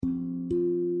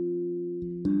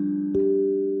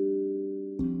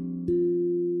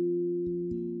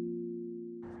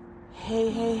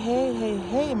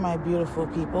my beautiful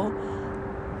people.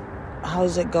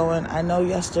 How's it going? I know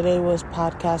yesterday was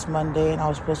Podcast Monday and I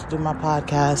was supposed to do my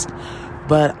podcast,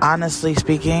 but honestly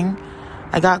speaking,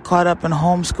 I got caught up in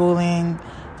homeschooling,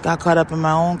 got caught up in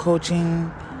my own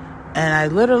coaching,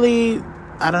 and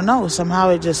I don't know, somehow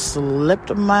it just slipped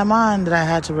in my mind that I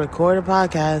had to record a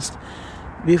podcast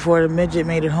before the midget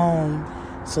made it home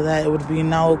so that it would be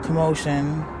no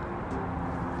commotion.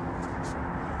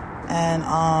 And,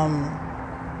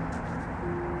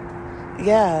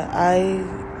 I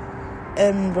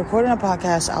am recording a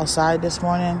podcast outside this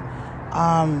morning.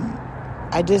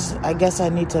 I guess I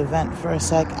need to vent for a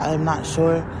sec. I'm not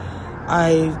sure.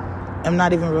 I am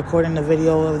not even recording the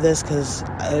video of this because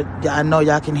I know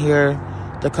y'all can hear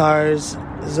the cars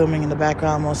zooming in the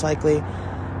background most likely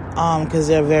because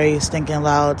they're very stinking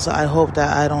loud. So I hope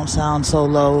that I don't sound so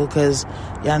low because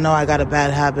y'all know I got a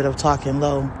bad habit of talking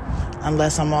low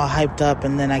unless I'm all hyped up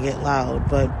and then I get loud.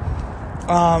 But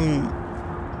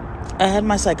I had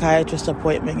my psychiatrist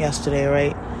appointment yesterday,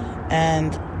 right?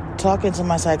 And talking to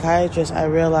my psychiatrist, I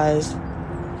realized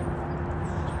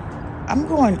I'm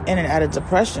going in and out of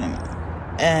depression.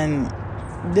 And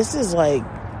this is like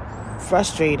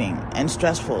frustrating and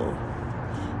stressful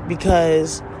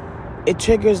because it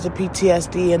triggers the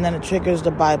PTSD and then it triggers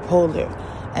the bipolar.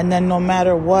 And then no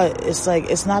matter what, it's like,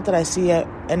 it's not that I see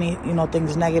any,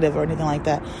 things negative or anything like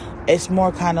that. It's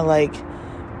more kind of like,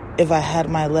 if I had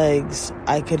my legs,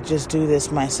 I could just do this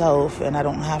myself and I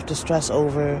don't have to stress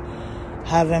over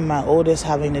having my oldest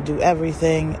having to do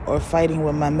everything or fighting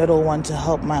with my middle one to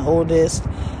help my oldest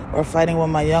or fighting with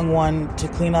my young one to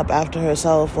clean up after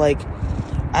herself. Like,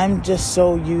 I'm just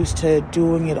so used to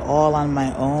doing it all on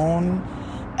my own.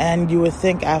 And you would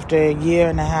think after a year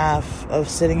and a half of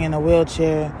sitting in a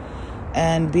wheelchair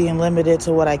and being limited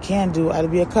to what I can do,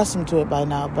 I'd be accustomed to it by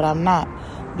now, but I'm not,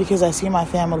 because I see my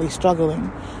family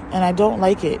struggling and I don't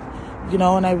like it,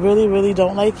 and I really, really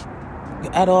don't like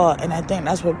it at all. And I think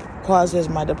that's what causes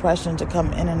my depression to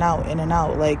come in and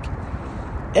out. Like,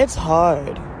 it's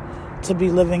hard to be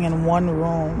living in one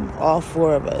room, all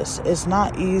four of us. It's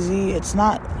not easy. It's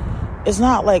not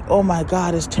like, oh my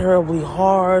God, it's terribly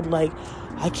hard. Like,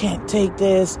 I can't take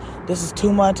this. This is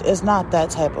too much. It's not that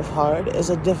type of hard. It's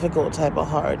a difficult type of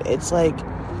hard. It's like,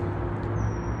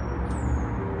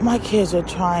 my kids are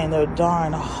trying their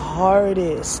darn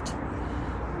hardest,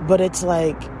 but it's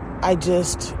like,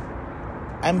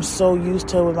 I'm so used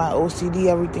to, with my OCD,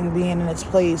 everything being in its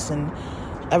place and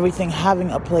everything having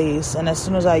a place. And as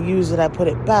soon as I use it, I put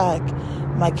it back.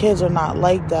 My kids are not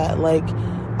like that. Like,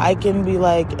 I can be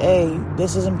like, hey,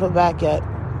 this isn't put back yet.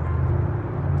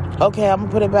 Okay, I'm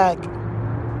gonna put it back.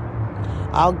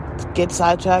 I'll get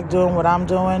sidetracked doing what I'm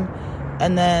doing,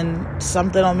 and then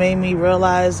something will make me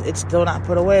realize it's still not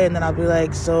put away, and then I'll be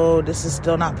like, so this is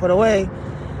still not put away.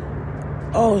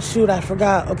 Oh shoot, I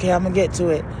forgot. Okay, I'm gonna get to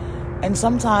it. And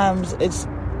sometimes it's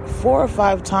 4 or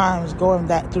 5 times going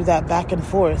through that back and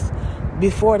forth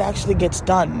before it actually gets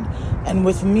done. And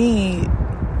with me,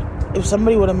 if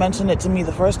somebody would have mentioned it to me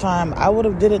the first time, I would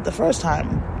have did it the first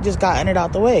time, just gotten it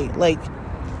out the way. Like,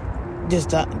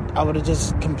 I would have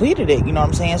just completed it, you know what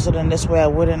I'm saying? So then this way I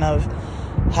wouldn't have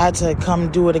had to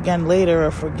come do it again later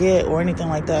or forget or anything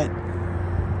like that.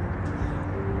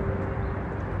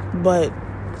 But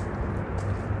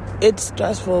it's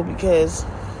stressful because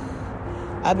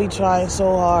I be trying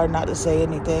so hard not to say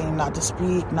anything, not to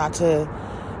speak, not to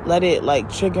let it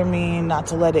trigger me, not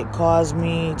to let it cause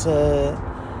me to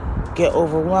get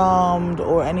overwhelmed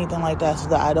or anything like that, so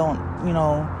that I don't,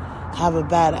 have a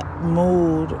bad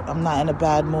mood. I'm not in a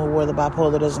bad mood where the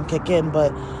bipolar doesn't kick in,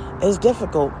 but it's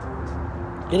difficult.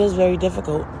 It is very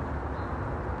difficult.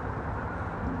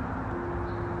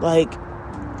 Like,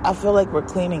 I feel like we're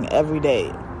cleaning every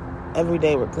day. Every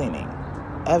day we're cleaning.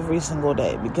 Every single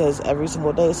day. Because every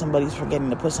single day somebody's forgetting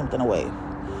to put something away.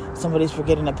 Somebody's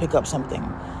forgetting to pick up something.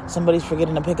 Somebody's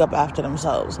forgetting to pick up after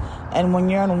themselves. And when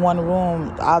you're in one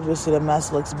room, obviously the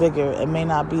mess looks bigger. It may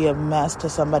not be a mess to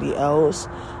somebody else.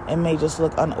 It may just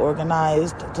look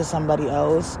unorganized to somebody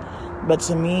else. But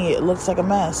to me, it looks like a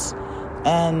mess.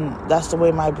 And that's the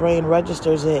way my brain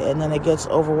registers it. And then it gets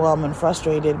overwhelmed and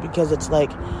frustrated because it's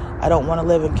like, I don't want to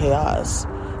live in chaos.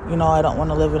 I don't want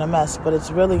to live in a mess. But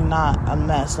it's really not a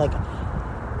mess. Like,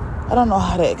 I don't know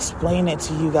how to explain it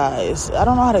to you guys. I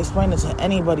don't know how to explain it to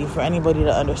anybody for anybody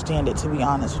to understand it, to be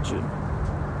honest with you.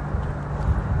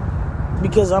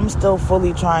 Because I'm still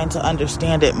fully trying to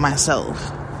understand it myself.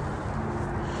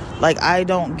 Like, I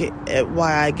don't get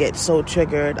why I get so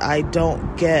triggered. I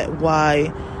don't get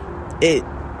why it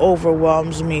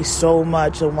overwhelms me so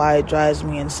much and why it drives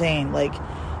me insane. Like,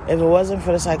 If it wasn't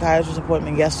for the psychiatrist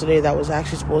appointment yesterday, that was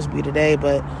actually supposed to be today,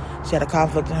 but she had a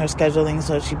conflict in her scheduling,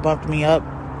 so she bumped me up.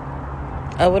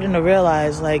 I wouldn't have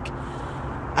realized, like,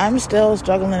 I'm still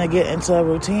struggling to get into a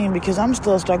routine because I'm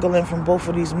still struggling from both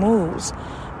of these moves.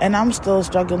 And I'm still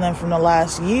struggling from the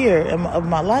last year of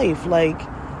my life. Like,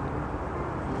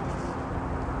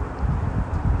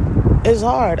 it's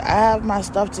hard. I have my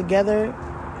stuff together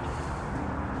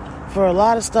for a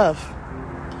lot of stuff.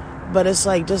 But it's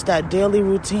like just that daily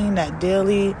routine, that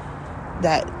daily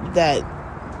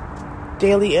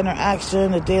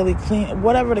interaction, the daily clean,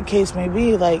 whatever the case may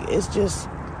be, like, it's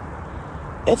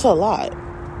a lot.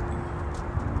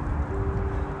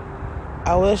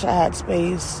 I wish I had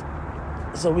space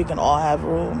so we can all have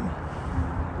room.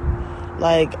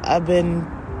 Like, I've been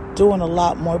doing a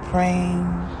lot more praying,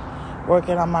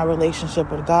 working on my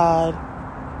relationship with God.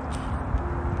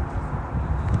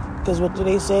 Because what do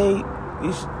they say?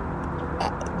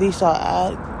 These shall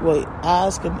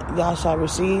ask and y'all shall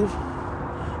receive.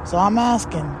 So I'm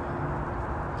asking.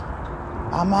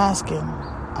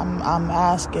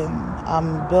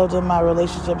 I'm building my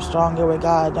relationship stronger with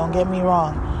God. Don't get me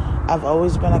wrong. I've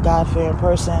always been a God-fearing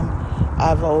person.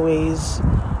 I've always,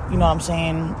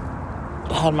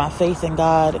 had my faith in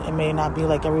God. It may not be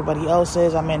like everybody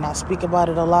else's. I may not speak about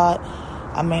it a lot.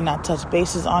 I may not touch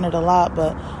bases on it a lot,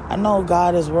 but I know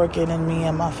God is working in me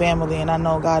and my family, and I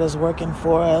know God is working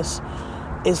for us.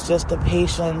 It's just the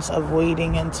patience of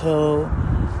waiting until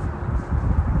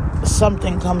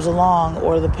something comes along,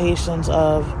 or the patience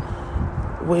of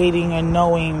waiting and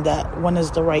knowing that when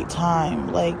is the right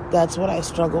time. Like, that's what I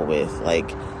struggle with.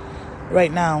 Like,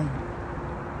 right now,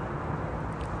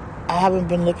 I haven't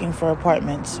been looking for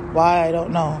apartments. Why? I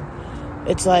don't know.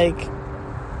 It's like,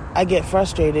 I get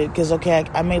frustrated because, okay,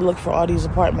 I may look for all these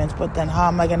apartments, but then how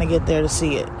am I going to get there to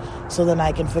see it? So then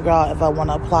I can figure out if I want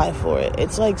to apply for it.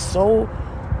 It's like so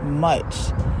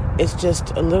much. It's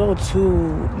just a little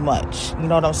too much. You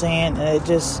know what I'm saying? And it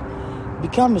just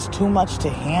becomes too much to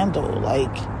handle.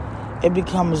 Like, it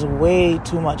becomes way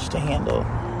too much to handle.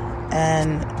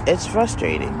 And it's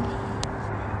frustrating.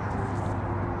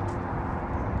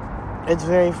 It's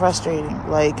very frustrating.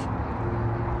 Like,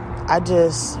 I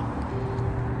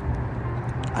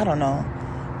don't know.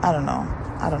 I don't know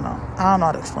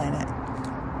how to explain it.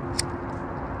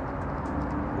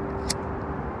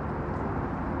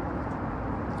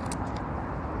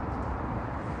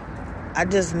 I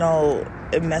just know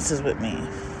it messes with me.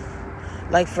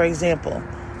 Like, for example,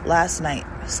 last night,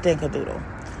 Stinkadoodle.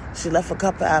 She left a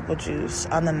cup of apple juice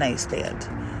on the nightstand.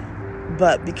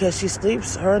 But because she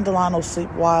sleeps, her and Delano sleep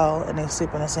well, and they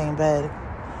sleep in the same bed,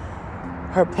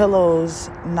 her pillows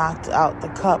knocked out the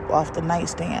cup off the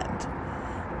nightstand.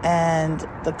 And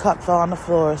the cup fell on the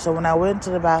floor. So when I went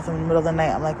to the bathroom in the middle of the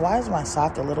night, I'm like, why is my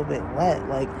sock a little bit wet?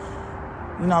 Like,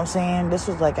 you know what I'm saying? This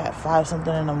was like at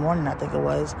 5-something in the morning, I think it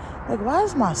was. Like, why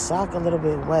is my sock a little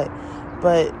bit wet?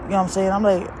 But, you know what I'm saying? I'm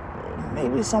like,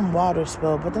 maybe some water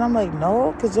spilled. But then I'm like,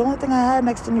 no, because the only thing I had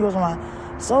next to me was my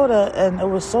soda, and it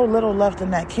was so little left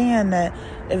in that can that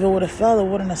if it would have fell, it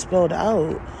wouldn't have spilled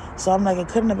out. So I'm like, it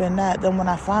couldn't have been that. Then when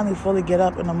I finally fully get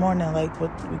up in the morning, like,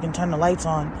 we can turn the lights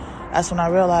on, that's when I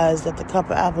realized that the cup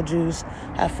of apple juice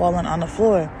had fallen on the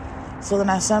floor. So then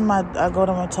I go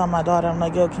to tell my daughter, I'm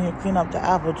like, yo, can you clean up the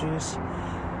apple juice?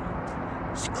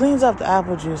 She cleans up the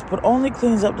apple juice, but only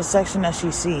cleans up the section that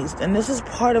she sees. And this is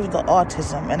part of the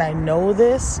autism, and I know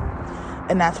this,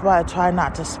 and that's why I try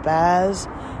not to spaz.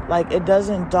 Like, it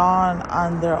doesn't dawn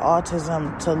on their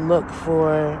autism to look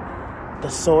for the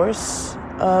source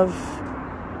of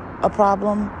a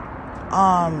problem.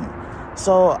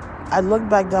 So I look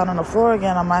back down on the floor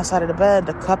again on my side of the bed.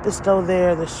 The cup is still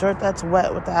there. The shirt that's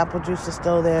wet with the apple juice is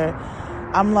still there.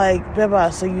 I'm like,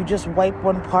 Beba, so you just wipe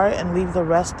one part and leave the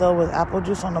rest still with apple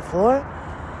juice on the floor?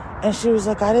 And she was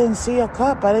like, I didn't see a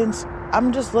cup.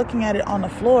 I'm just looking at it on the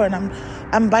floor, and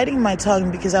I'm biting my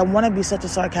tongue because I want to be such a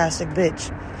sarcastic bitch.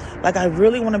 Like, I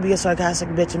really want to be a sarcastic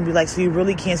bitch and be like, so you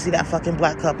really can't see that fucking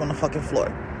black cup on the fucking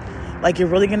floor? Like, you're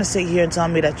really going to sit here and tell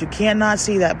me that you cannot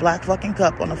see that black fucking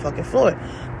cup on the fucking floor?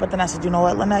 But then I said, you know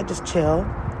what, Lynette, just chill.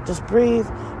 Just breathe.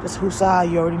 Just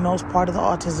husa. You already know it's part of the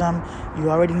autism.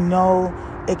 You already know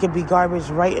it could be garbage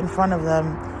right in front of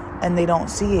them, and they don't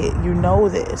see it. You know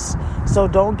this. So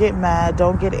don't get mad.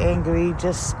 Don't get angry.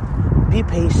 Just be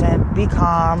patient. Be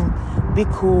calm. Be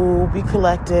cool. Be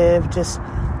collective. Just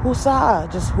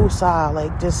husa. Just husa.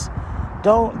 Like, just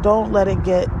don't let it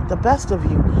get the best of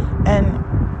you. And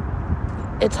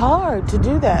it's hard to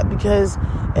do that because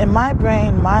in my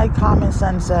brain, my common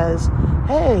sense says,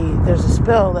 hey, there's a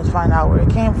spill. Let's find out where it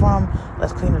came from.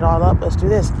 let's clean it all up, let's do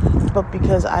this. But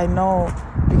because I know,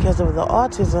 because of the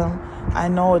autism, I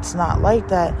know it's not like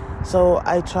that. So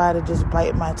I try to just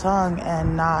bite my tongue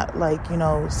and not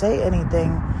say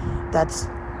anything that's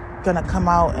gonna come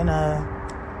out in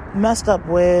a messed up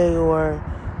way, or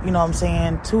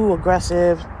too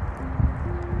aggressive,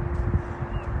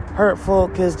 hurtful.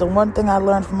 Because the one thing I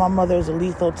learned from my mother is a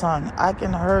lethal tongue. I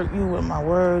can hurt you with my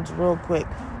words real quick,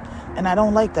 and I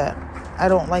don't like that. I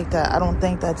don't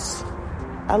think that's...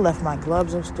 I left my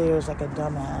gloves upstairs like a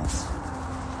dumbass.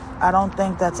 I don't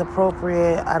think that's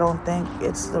appropriate. I don't think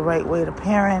it's the right way to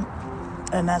parent,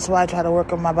 and that's why I try to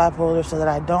work on my bipolar so that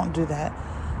I don't do that.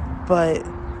 But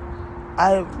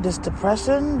this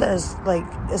depression is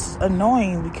it's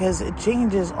annoying because it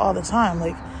changes all the time.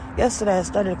 Like yesterday, I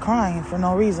started crying for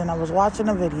no reason. I was watching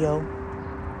a video.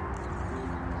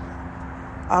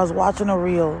 I was watching a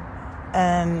reel,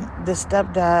 and the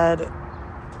stepdad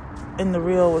in the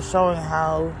reel was showing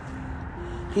how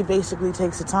he basically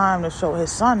takes the time to show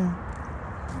his son,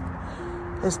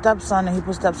 his stepson, and he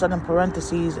puts stepson in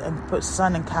parentheses and puts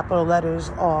son in capital letters,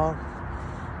 all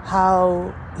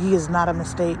how he is not a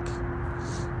mistake,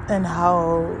 and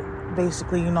how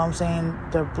basically,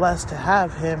 they're blessed to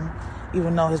have him,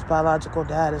 even though his biological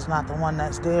dad is not the one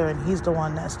that's there, and he's the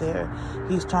one that's there.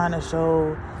 He's trying to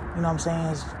show,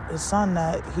 his son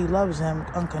that he loves him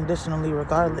unconditionally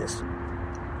regardless.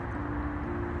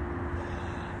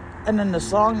 And then the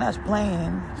song that's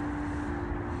playing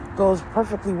goes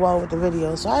perfectly well with the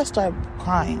video. So I start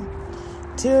crying.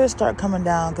 Tears start coming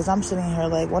down because I'm sitting here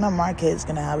like, when are my kids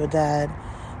going to have a dad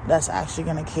that's actually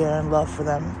going to care and love for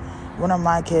them? When are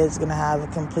my kids going to have a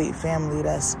complete family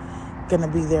that's going to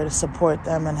be there to support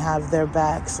them and have their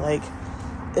backs? Like,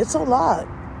 it's a lot.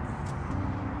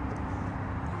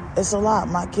 It's a lot.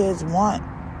 My kids want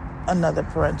another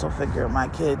parental figure. My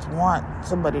kids want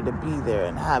somebody to be there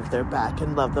and have their back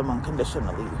and love them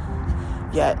unconditionally.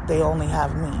 Yet they only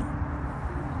have me.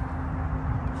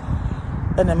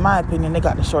 And in my opinion, they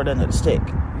got the short end of the stick.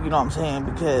 You know what I'm saying?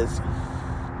 Because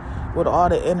with all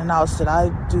the in and outs that I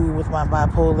do with my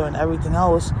bipolar and everything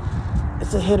else,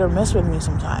 it's a hit or miss with me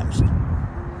sometimes.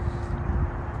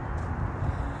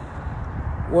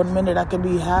 One minute I can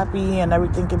be happy and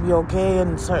everything can be okay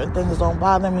and certain things don't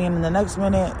bother me, and in the next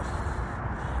minute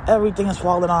everything is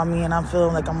falling on me and I'm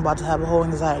feeling like I'm about to have a whole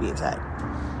anxiety attack.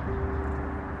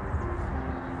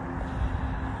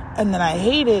 And then I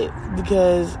hate it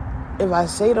because if I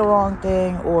say the wrong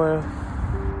thing or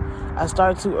I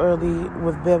start too early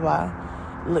with Biba,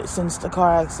 since the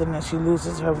car accident, she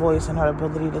loses her voice and her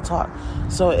ability to talk.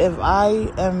 So if I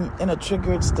am in a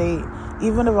triggered state,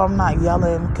 even if I'm not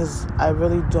yelling, because I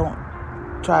really don't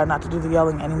try not to do the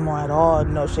yelling anymore at all,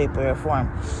 in no shape or form.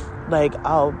 Like,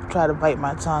 I'll try to bite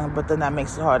my tongue, but then that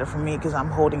makes it harder for me because I'm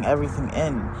holding everything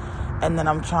in. And then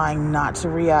I'm trying not to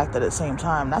react at the same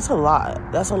time. That's a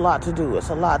lot. That's a lot to do. It's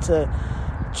a lot to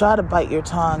try to bite your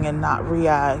tongue and not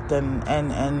react and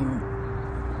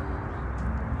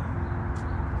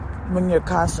when you're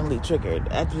constantly triggered.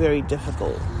 That's very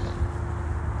difficult.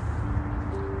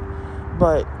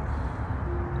 But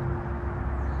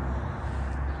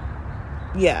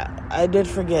yeah, I did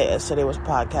forget yesterday was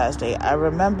podcast day. I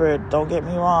remembered, don't get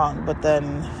me wrong, but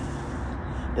then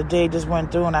the day just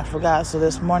went through and I forgot. So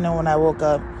this morning when I woke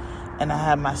up and I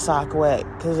had my sock wet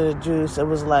because of the juice, it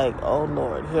was like, oh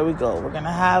Lord, here we go. We're going to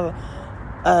have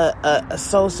a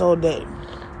so-so day.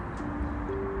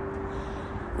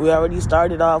 We already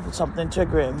started off with something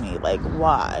triggering me. Like,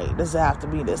 why does it have to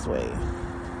be this way?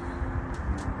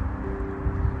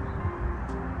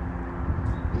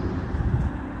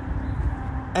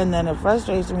 And then it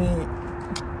frustrates me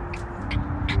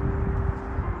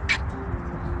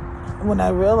when I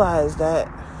realize that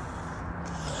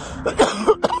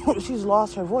she's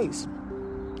lost her voice.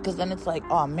 Because then it's like,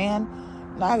 oh man,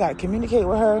 now I gotta communicate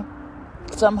with her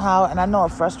somehow. And I know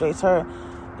it frustrates her.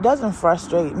 It doesn't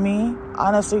frustrate me,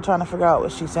 honestly, trying to figure out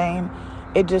what she's saying.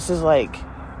 It just is like,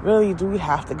 really, do we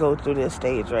have to go through this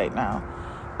stage right now?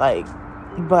 Like,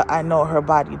 but I know her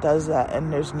body does that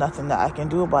and there's nothing that I can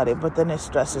do about it. But then it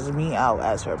stresses me out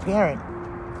as her parent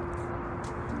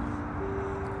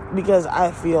because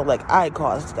I feel like I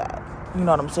caused that. You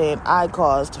know what I'm saying? I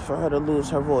caused for her to lose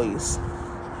her voice.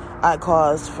 I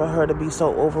caused for her to be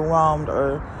so overwhelmed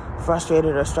or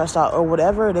frustrated or stressed out or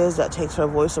whatever it is that takes her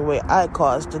voice away. I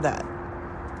caused that.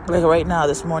 Like right now,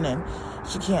 this morning,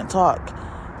 she can't talk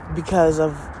because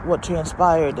of what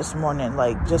transpired this morning,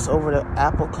 like just over the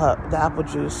apple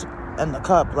juice and the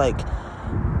cup. Like,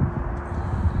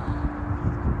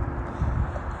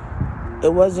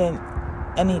 it wasn't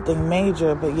anything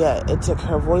major, but yet it took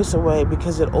her voice away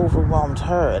because it overwhelmed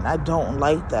her. And I don't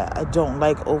like that. I don't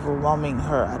like overwhelming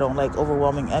her. I don't like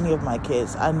overwhelming any of my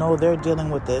kids. I know they're dealing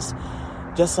with this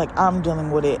just like I'm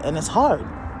dealing with it, and it's hard.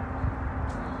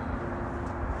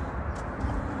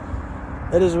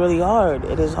 It is really hard.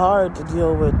 It is hard to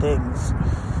deal with things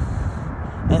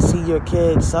and see your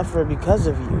kids suffer because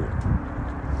of you.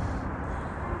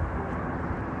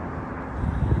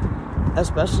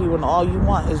 Especially when all you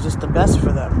want is just the best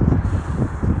for them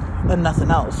and nothing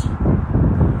else.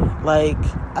 Like,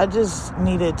 I just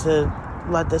needed to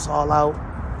let this all out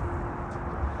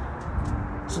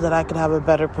so that I could have a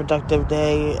better productive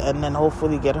day and then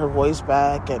hopefully get her voice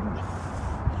back and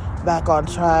back on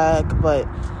track. But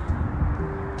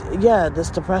yeah, this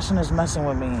depression is messing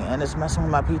with me, and it's messing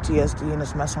with my PTSD, and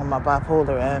it's messing with my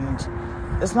bipolar, and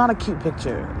it's not a cute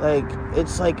picture. Like,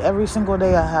 it's like every single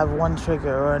day I have one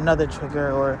trigger or another trigger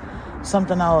or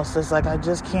something else. It's like I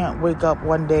just can't wake up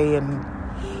one day and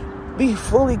be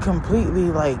fully,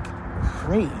 completely, like,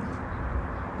 free.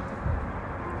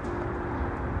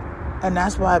 And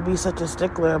that's why I be such a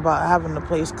stickler about having the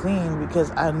place clean,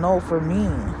 because I know for me,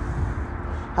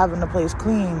 having the place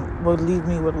clean would leave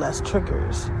me with less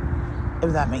triggers,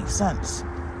 if that makes sense.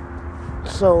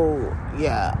 So,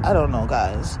 yeah, I don't know,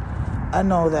 guys. I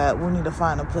know that we need to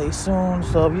find a place soon.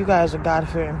 So if you guys are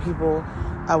God-fearing people,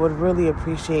 I would really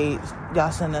appreciate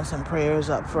y'all sending some prayers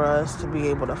up for us to be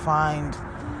able to find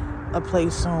a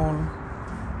place soon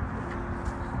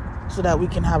so that we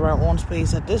can have our own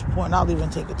space. At this point, I'll even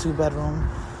take a 2-bedroom.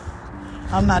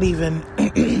 I'm not even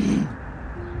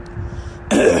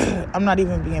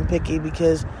being picky,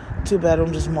 because 2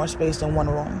 bedrooms is more space than 1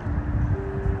 room.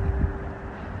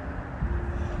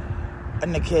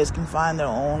 And the kids can find their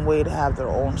own way to have their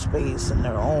own space and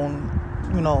their own,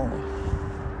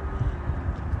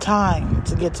 time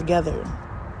to get together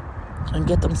and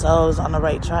get themselves on the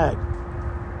right track.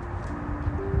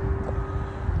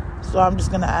 So I'm just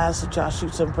going to ask that y'all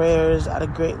shoot some prayers.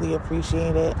 I'd greatly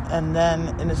appreciate it. And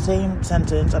then in the same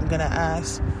sentence, I'm going to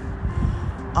ask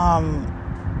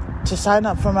to sign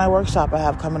up for my workshop I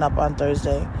have coming up on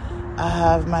Thursday. I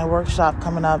have my workshop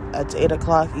coming up at 8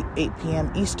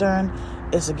 p.m. Eastern.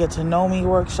 It's a get to know me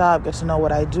workshop, get to know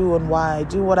what I do and why I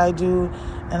do what I do.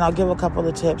 And I'll give a couple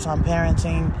of tips on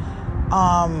parenting.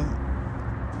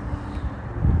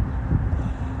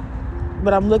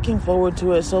 But I'm looking forward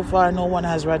to it. So far, no one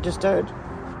has registered.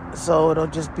 So it'll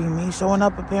just be me showing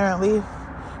up, apparently.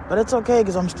 But it's okay,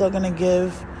 because I'm still going to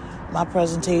give my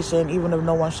presentation, even if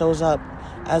no one shows up,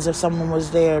 as if someone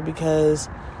was there, because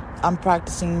I'm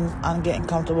practicing on getting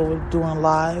comfortable with doing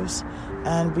lives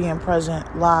and being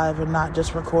present live and not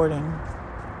just recording.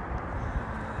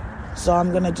 So I'm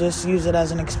going to just use it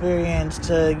as an experience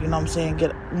to,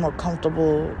 get more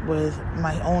comfortable with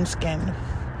my own skin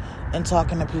and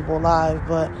talking to people live.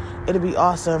 But it'd be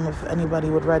awesome if anybody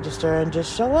would register and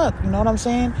just show up. You know what I'm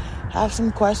saying? Have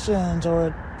some questions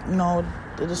or,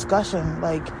 the discussion.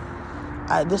 Like,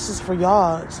 this is for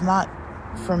y'all. It's not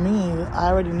for me. I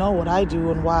already know what I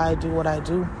do and why I do what I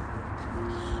do.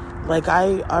 Like,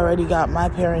 I already got my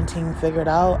parenting figured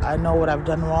out. I know what I've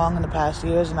done wrong in the past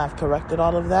years, and I've corrected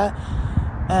all of that.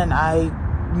 And I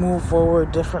move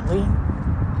forward differently.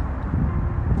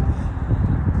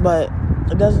 But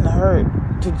it doesn't hurt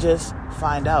to just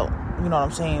find out. You know what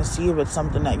I'm saying? See if it's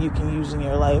something that you can use in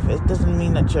your life. It doesn't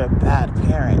mean that you're a bad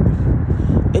parent.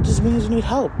 It just means you need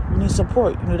help. You need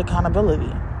support. You need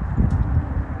accountability.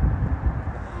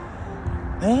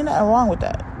 There ain't nothing wrong with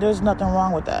that. There's nothing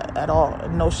wrong with that at all,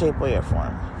 in no shape, way, or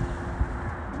form.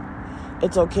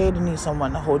 It's okay to need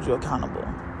someone to hold you accountable.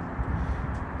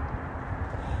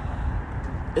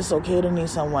 It's okay to need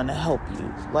someone to help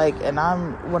you. Like, and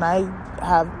when I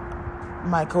have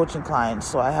my coaching clients,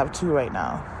 so I have 2 right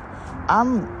now,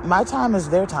 my time is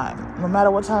their time. No matter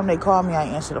what time they call me, I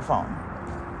answer the phone.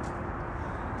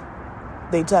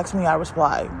 They text me, I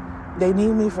reply. They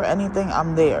need me for anything,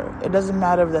 I'm there. It doesn't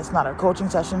matter if that's not our coaching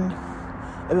session,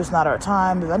 if it's not our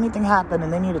time. If anything happened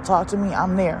and they need to talk to me,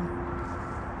 I'm there.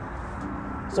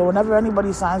 So whenever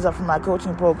anybody signs up for my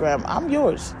coaching program, I'm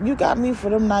yours. You got me for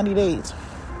them 90 days.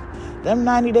 Them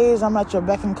 90 days, I'm at your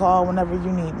beck and call whenever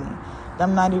you need me.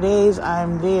 Them 90 days,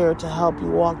 I'm there to help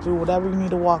you walk through whatever you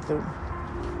need to walk through.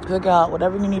 Figure out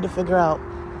whatever you need to figure out.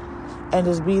 And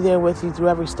just be there with you through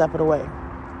every step of the way.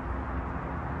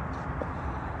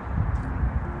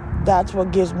 That's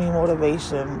what gives me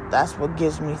motivation. That's what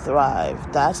gives me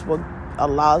thrive. That's what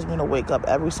allows me to wake up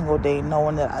every single day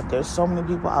knowing that there's so many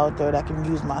people out there that can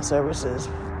use my services,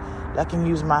 that can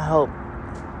use my help.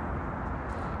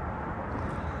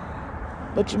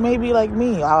 But you may be like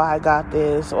me, oh, I got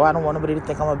this, or I don't want nobody to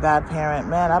think I'm a bad parent.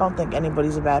 Man, I don't think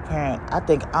anybody's a bad parent. I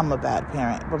think I'm a bad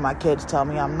parent, but my kids tell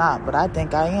me I'm not, but I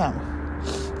think I am.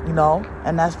 You know?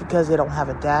 And that's because they don't have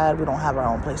a dad, we don't have our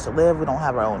own place to live, we don't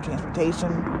have our own transportation.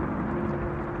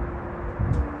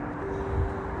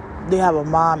 They have a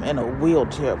mom in a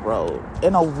wheelchair, bro.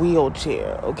 In a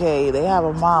wheelchair, okay? They have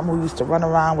a mom who used to run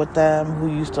around with them, who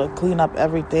used to clean up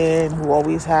everything, who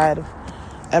always had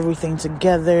everything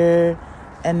together.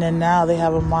 And then now they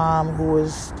have a mom who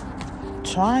is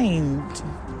trying to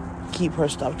keep her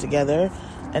stuff together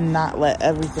and not let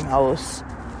everything else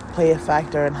play a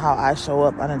factor in how I show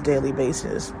up on a daily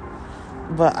basis.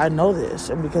 But I know this,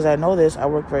 and because I know this, I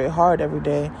work very hard every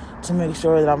day to make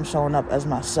sure that I'm showing up as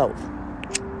myself.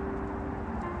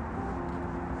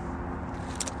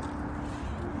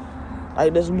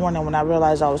 Like this morning when I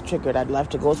realized I was triggered, I'd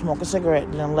left to go smoke a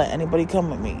cigarette, didn't let anybody come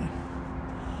with me.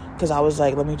 Because I was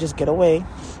like, let me just get away.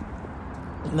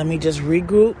 Let me just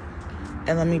regroup.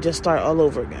 And let me just start all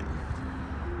over again.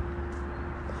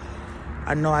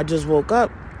 I know I just woke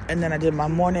up. And then I did my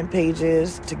morning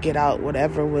pages to get out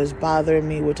whatever was bothering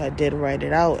me, which I did write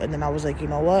it out. And then I was like, you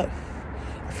know what?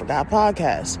 I forgot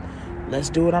podcasts. Let's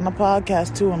do it on a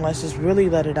podcast too, and let's just really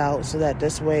let it out so that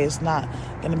this way it's not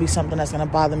going to be something that's going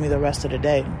to bother me the rest of the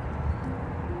day.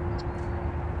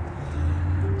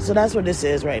 So that's what this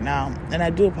is right now. And I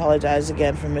do apologize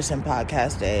again for missing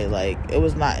podcast day. Like, it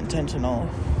was not intentional.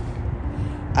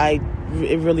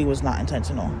 It really was not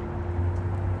intentional.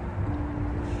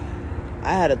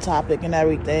 I had a topic and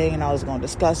everything, and I was going to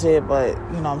discuss it, but,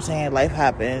 you know what I'm saying, life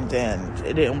happened, and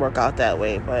it didn't work out that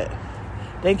way, but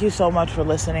thank you so much for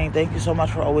listening. Thank you so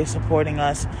much for always supporting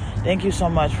us. Thank you so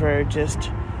much for just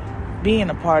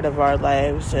being a part of our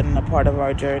lives and a part of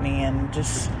our journey and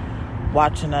just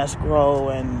watching us grow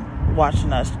and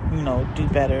watching us, you know, do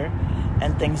better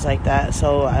and things like that.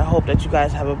 So I hope that you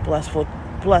guys have a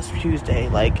blessed Tuesday,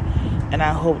 and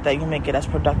I hope that you make it as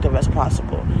productive as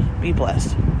possible. Be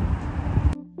blessed.